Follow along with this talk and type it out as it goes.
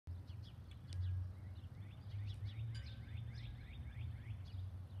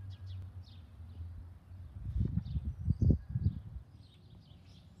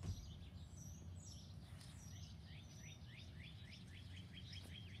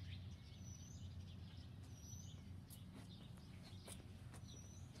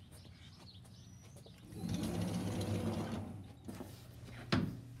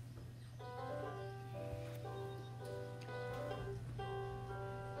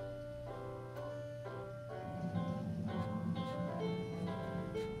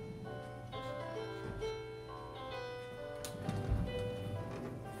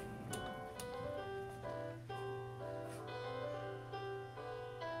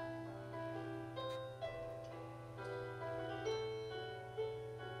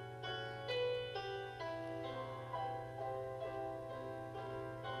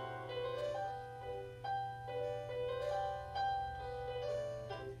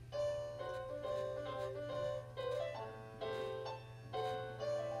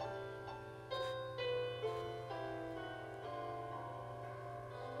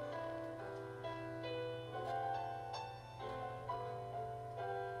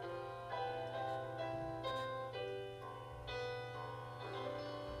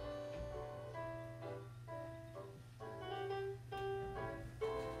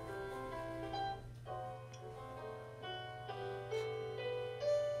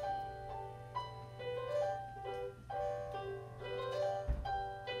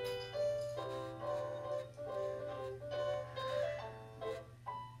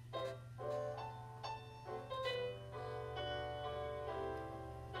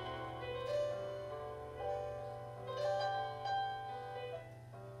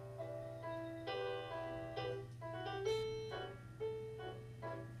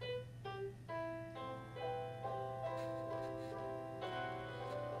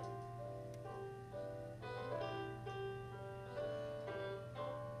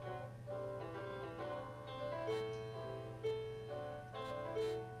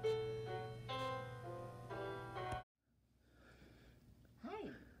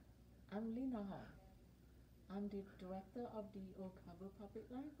I'm Lina Hall. I'm the director of the Oak Harbor Public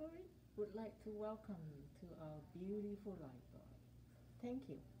Library. Would like to welcome you to our beautiful library. Thank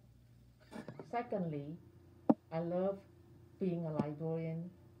you. Secondly, I love being a librarian,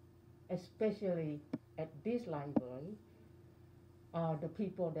 especially at this library, are the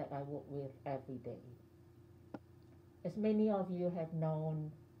people that I work with every day. As many of you have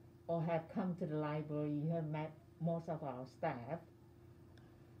known or have come to the library, you have met most of our staff.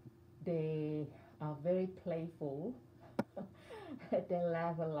 They are very playful. They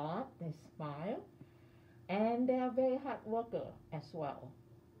laugh a lot, they smile, and they are very hard worker as well.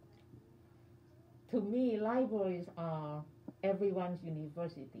 To me, libraries are everyone's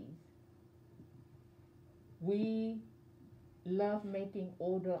universities. We love making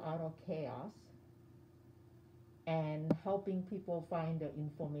order out of chaos and helping people find the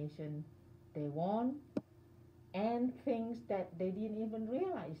information they want and things that they didn't even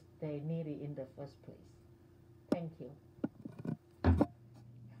realize they needed in the first place. Thank you. I'm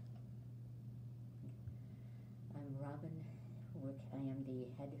Robin Wick. I am the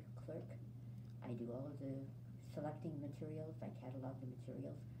head clerk. I do all of the selecting materials. I catalog the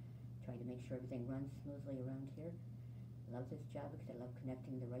materials, try to make sure everything runs smoothly around here. Love this job because I love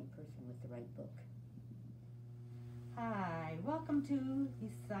connecting the right person with the right book. Hi, welcome to the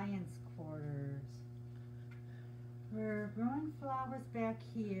science quarters. We're growing flowers back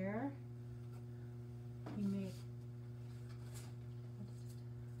here. We make,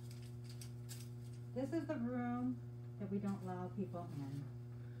 this is the room that we don't allow people in.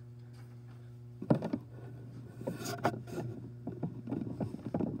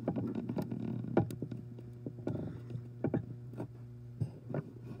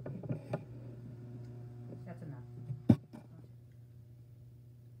 That's enough.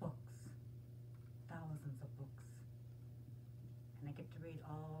 Books. Thousands of books. And I get to read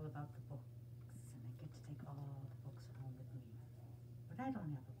all about the books. And I get to take all the books home with me. But I don't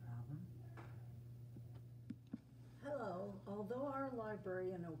have a problem. Hello. Although our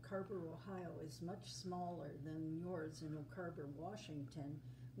library in Oak Harbor, Ohio is much smaller than yours in Oak Harbor, Washington,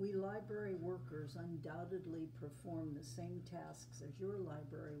 we library workers undoubtedly perform the same tasks as your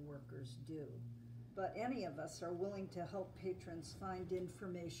library workers do. But any of us are willing to help patrons find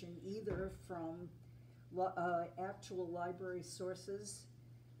information either from actual library sources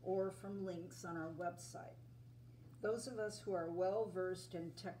or from links on our website. Those of us who are well versed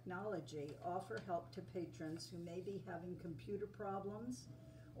in technology offer help to patrons who may be having computer problems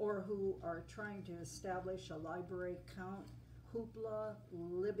or who are trying to establish a library account, Hoopla,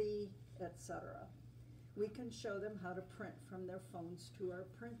 Libby, etc. We can show them how to print from their phones to our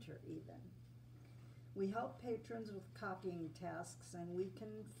printer even. We help patrons with copying tasks and we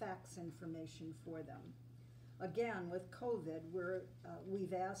can fax information for them. Again, with COVID,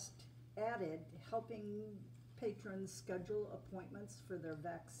 we've added helping patrons schedule appointments for their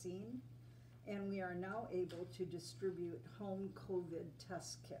vaccine, and we are now able to distribute home COVID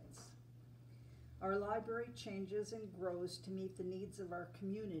test kits. Our library changes and grows to meet the needs of our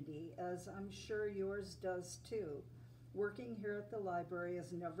community, as I'm sure yours does too. Working here at the library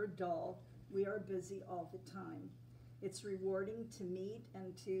is never dull. We are busy all the time. It's rewarding to meet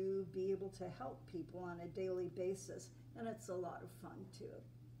and to be able to help people on a daily basis, and it's a lot of fun too.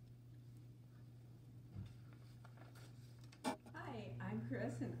 Hi, I'm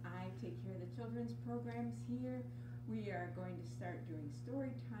Chris and I take care of the children's programs here. We are going to start doing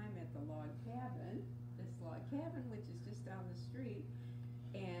story time at the log cabin, which is just down the street.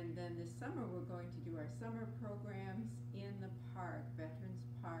 And then this summer we're going to do our summer programs in the park, Veterans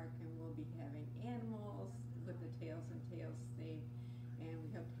Park, and we'll be having animals with the Tails and Tales theme. And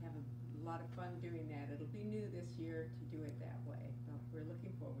we hope to have a lot of fun doing that. It'll be new this year to do it that way, but we're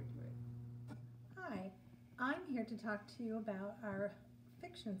looking forward to it. Hi, I'm here to talk to you about our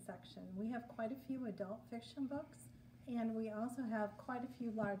fiction section. We have quite a few adult fiction books, and we also have quite a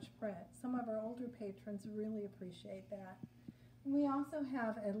few large print. Some of our older patrons really appreciate that. We also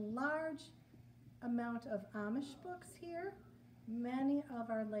have a large amount of Amish books here. Many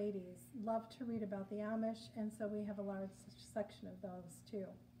of our ladies love to read about the Amish, and so we have a large section of those too.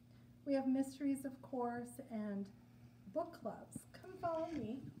 We have mysteries, of course, and book clubs. Come follow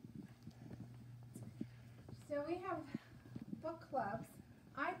me. So we have book clubs.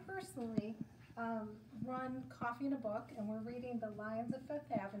 I personally run Coffee and a Book, and we're reading The Lions of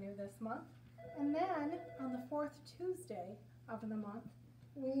Fifth Avenue this month. And then on the fourth Tuesday of the month,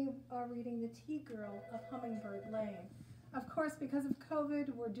 we are reading The Tea Girl of Hummingbird Lane. Of course, because of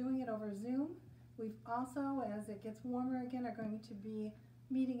COVID, we're doing it over Zoom. We've also, as it gets warmer again, are going to be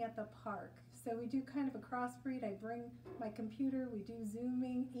meeting at the park. So we do kind of a crossbreed. I bring my computer, we do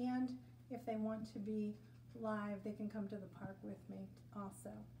Zooming, and if they want to be live, they can come to the park with me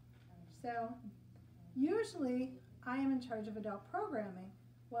also. So usually I am in charge of adult programming.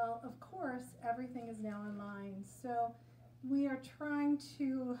 Well, of course, everything is now online. So we are trying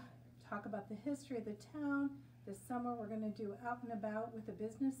to talk about the history of the town. This summer we're going to do out and about with the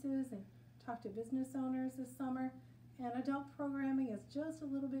businesses and talk to business owners this summer. And adult programming is just a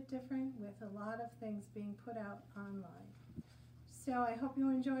little bit different with a lot of things being put out online. So I hope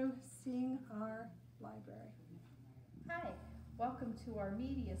you enjoy seeing our library. Hi, welcome to our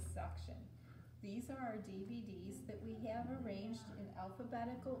media section. These are our DVDs that we have arranged in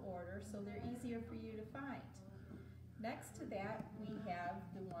alphabetical order so they're easier for you to find. Next to that, we have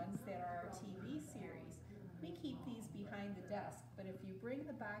the ones that are our TV series. We keep these behind the desk, but if you bring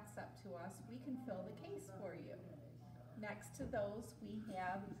the box up to us, we can fill the case for you. Next to those, we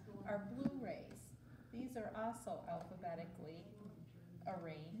have our Blu-rays. These are also alphabetically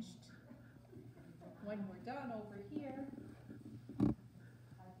arranged. When we're done over here,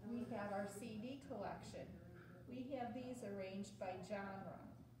 we have our CD collection. We have these arranged by genre,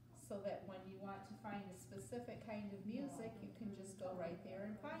 so that when you want to find a specific kind of music, you can just go right there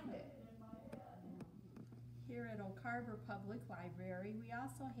and find it. Here at Oak Harbor Public Library, we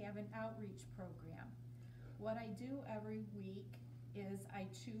also have an outreach program. What I do every week is I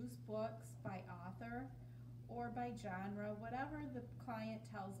choose books by author or by genre, whatever the client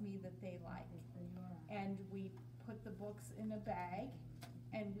tells me that they like. And we put the books in a bag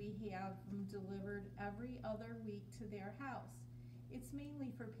and we have them delivered every other week to their house. It's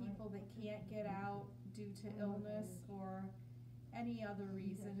mainly for people that can't get out due to illness or any other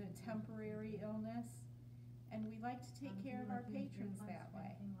reason, a temporary illness. And we like to take care of our patrons that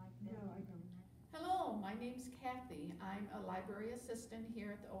way. Hello, my name's Kathy. I'm a library assistant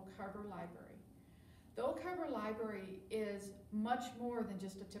here at the Oak Harbor Library. The Oak Harbor Library is much more than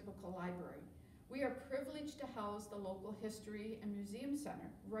just a typical library. We are privileged to house the local history and museum center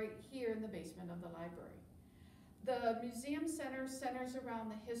right here in the basement of the library. The museum center centers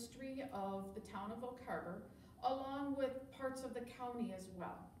around the history of the town of Oak Harbor, along with parts of the county as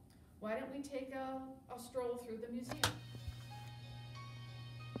well. Why don't we take a stroll through the museum?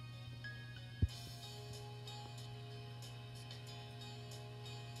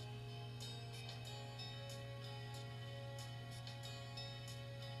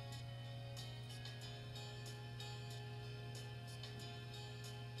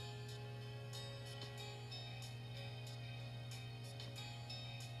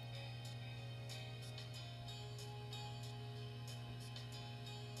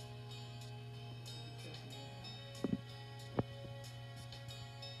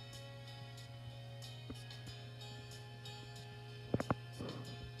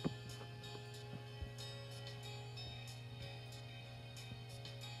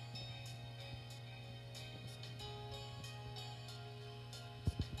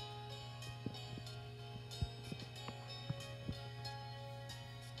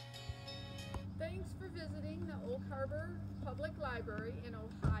 Thanks for visiting the Oak Harbor Public Library in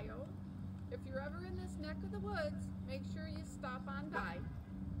Ohio. If you're ever in this neck of the woods, make sure you stop on by.